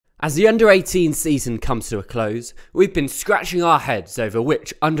As the under-18 season comes to a close, we've been scratching our heads over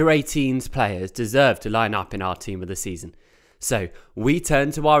which under-18s players deserve to line up in our team of the season. So we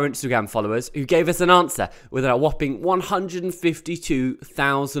turned to our Instagram followers who gave us an answer with a whopping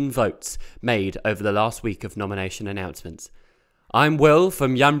 152,000 votes made over the last week of nomination announcements. I'm Will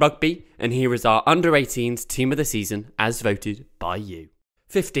from Young Rugby, and here is our under-18s team of the season as voted by you.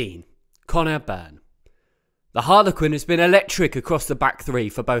 15. Connor Byrne. The Harlequin has been electric across the back three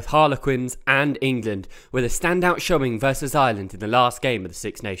for both Harlequins and England, with a standout showing versus Ireland in the last game of the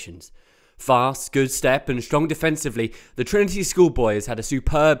Six Nations. Fast, good step and strong defensively, the Trinity schoolboy has had a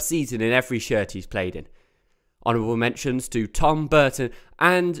superb season in every shirt he's played in. Honourable mentions to Tom Burton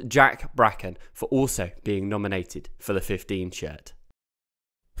and Jack Bracken for also being nominated for the 15 shirt.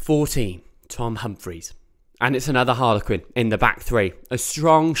 14. Tom Humphries. And it's another Harlequin in the back three. A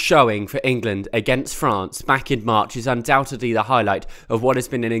strong showing for England against France back in March is undoubtedly the highlight of what has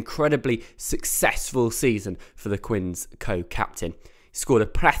been an incredibly successful season for the Quins co-captain. He scored a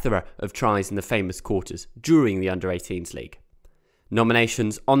plethora of tries in the famous quarters during the Under-18s League.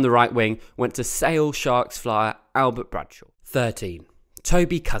 Nominations on the right wing went to Sale Sharks flyer Albert Bradshaw. 13.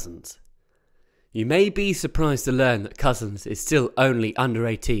 Toby Cousins. You may be surprised to learn that Cousins is still only under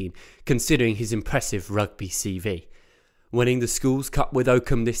 18, considering his impressive rugby CV. Winning the Schools Cup with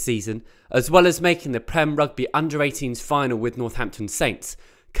Oakham this season, as well as making the Prem Rugby Under-18s final with Northampton Saints,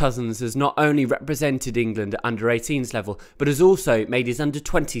 Cousins has not only represented England at under-18s level, but has also made his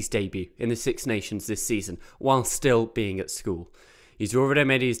under-20s debut in the Six Nations this season, while still being at school. He's already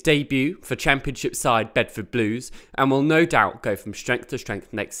made his debut for Championship side Bedford Blues, and will no doubt go from strength to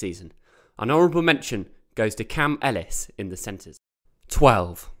strength next season. An honourable mention goes to Cam Ellis in the centres.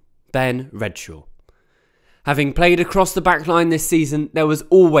 12. Ben Redshaw. Having played across the back line this season, there was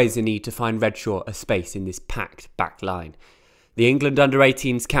always a need to find Redshaw a space in this packed back line. The England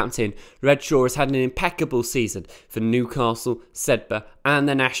Under-18s captain, Redshaw has had an impeccable season for Newcastle, Sedbergh and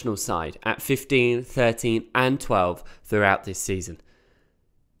the national side at 15, 13 and 12 throughout this season.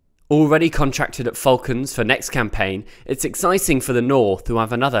 Already contracted at Falcons for next campaign, it's exciting for the North who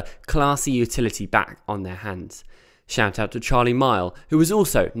have another classy utility back on their hands. Shout out to Charlie Mile, who was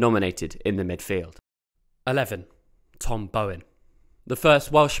also nominated in the midfield. 11. Tom Bowen. The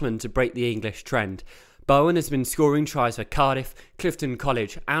first Welshman to break the English trend, Bowen has been scoring tries for Cardiff, Clifton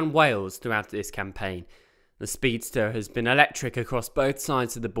College and Wales throughout this campaign. The speedster has been electric across both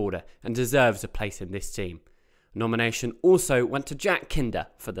sides of the border and deserves a place in this team. Nomination also went to Jack Kinder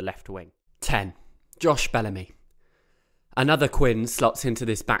for the left wing. 10. Josh Bellamy. Another Quinn slots into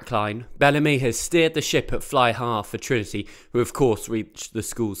this backline. Bellamy has steered the ship at fly half for Trinity, who of course reached the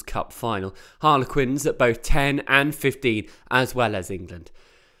Schools Cup final. Harlequins at both 10 and 15, as well as England.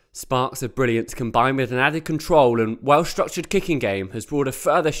 Sparks of brilliance combined with an added control and well-structured kicking game has brought a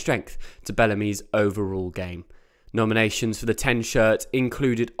further strength to Bellamy's overall game. Nominations for the 10 shirt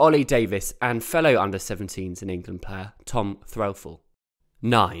included Ollie Davis and fellow under-17s in England player Tom Threlfall.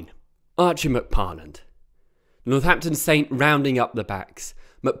 9. Archie McParland. Northampton Saint rounding up the backs.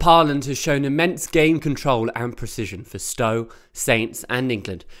 McParland has shown immense game control and precision for Stowe, Saints and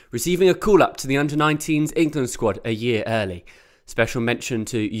England, receiving a call-up to the under-19s England squad a year early. Special mention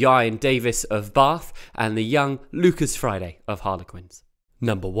to Ian Davis of Bath and the young Lucas Friday of Harlequins.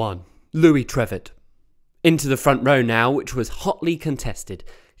 Number 1. Louis Trevitt. Into the front row now, which was hotly contested.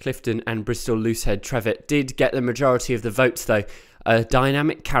 Clifton and Bristol loosehead Trevitt did get the majority of the votes though. A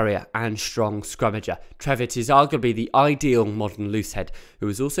dynamic carrier and strong scrummager, Trevitt is arguably the ideal modern loosehead, who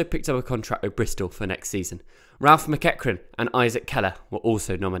has also picked up a contract with Bristol for next season. Ralph McEachran and Isaac Keller were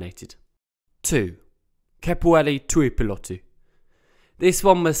also nominated. 2. Kepueli Tuipilotu. This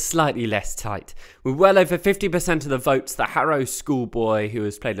one was slightly less tight. With well over 50% of the votes, the Harrow schoolboy, who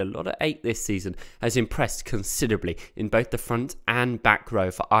has played a lot of 8 this season, has impressed considerably in both the front and back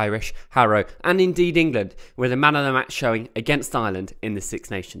row for Irish, Harrow and indeed England, with a man of the match showing against Ireland in the Six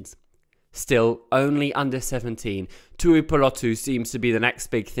Nations. Still, only under 17, Tuipilotu seems to be the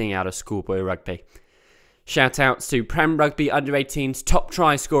next big thing out of schoolboy rugby. Shout outs to Prem Rugby Under-18's top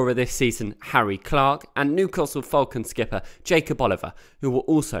try scorer this season, Harry Clark, and Newcastle Falcon skipper Jacob Oliver, who were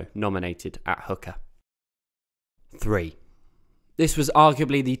also nominated at hooker. 3. This was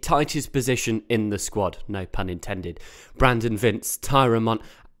arguably the tightest position in the squad, no pun intended. Brandon Vince, Tyrone Mont,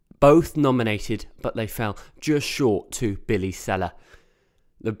 both nominated, but they fell just short to Billy Seller.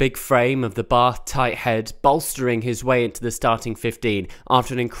 The big frame of the Bath tight head bolstering his way into the starting 15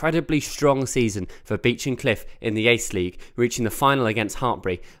 after an incredibly strong season for Beach and Cliff in the Ace League, reaching the final against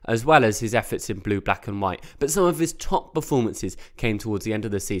Hartpury, as well as his efforts in blue, black and white. But some of his top performances came towards the end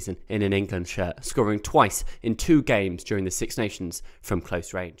of the season in an England shirt, scoring twice in 2 games during the Six Nations from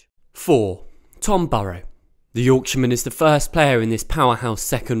close range. 4. Tom Burrow. The Yorkshireman is the first player in this powerhouse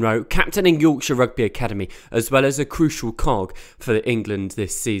second row, captaining Yorkshire Rugby Academy, as well as a crucial cog for England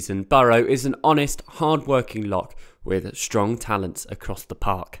this season. Burrow is an honest, hard-working lock with strong talents across the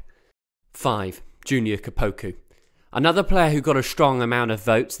park. 5. Junior Kapoku. Another player who got a strong amount of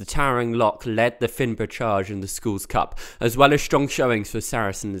votes, the towering lock led the Finborough charge in the Schools Cup, as well as strong showings for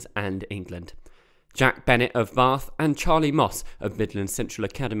Saracens and England. Jack Bennett of Bath and Charlie Moss of Midland Central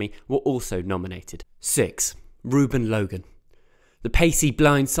Academy were also nominated. 6. Ruben Logan. The pacey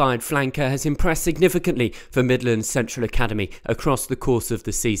blindside flanker has impressed significantly for Midland Central Academy across the course of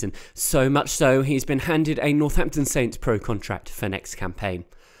the season, so much so he's been handed a Northampton Saints pro contract for next campaign.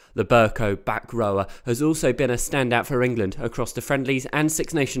 The Burko back rower has also been a standout for England across the friendlies and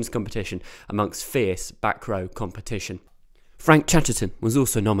Six Nations competition amongst fierce back row competition. Frank Chatterton was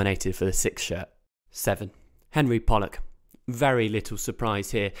also nominated for the sixth shirt. 7. Henry Pollock. Very little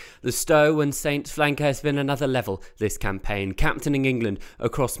surprise here. The Stowe and Saints flanker has been another level this campaign, captaining England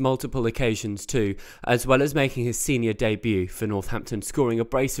across multiple occasions too, as well as making his senior debut for Northampton, scoring a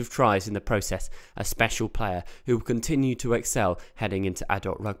brace of tries in the process, a special player who will continue to excel heading into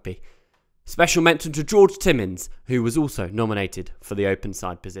adult rugby. Special mention to George Timmins, who was also nominated for the open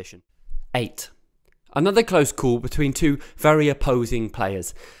side position. 8. Another close call between two very opposing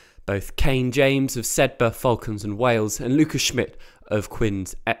players. Both Kane James of Sedbergh, Falcons and Wales and Lucas Schmidt of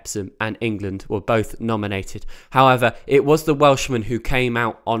Quins, Epsom and England were both nominated. However, it was the Welshman who came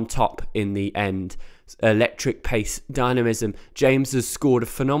out on top in the end. Electric pace, dynamism. James has scored a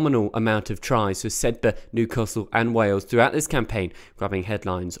phenomenal amount of tries for Sedbergh, Newcastle and Wales throughout this campaign, grabbing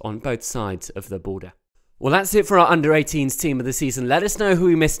headlines on both sides of the border. Well, that's it for our under-18s team of the season. Let us know who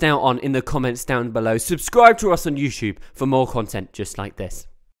we missed out on in the comments down below. Subscribe to us on YouTube for more content just like this.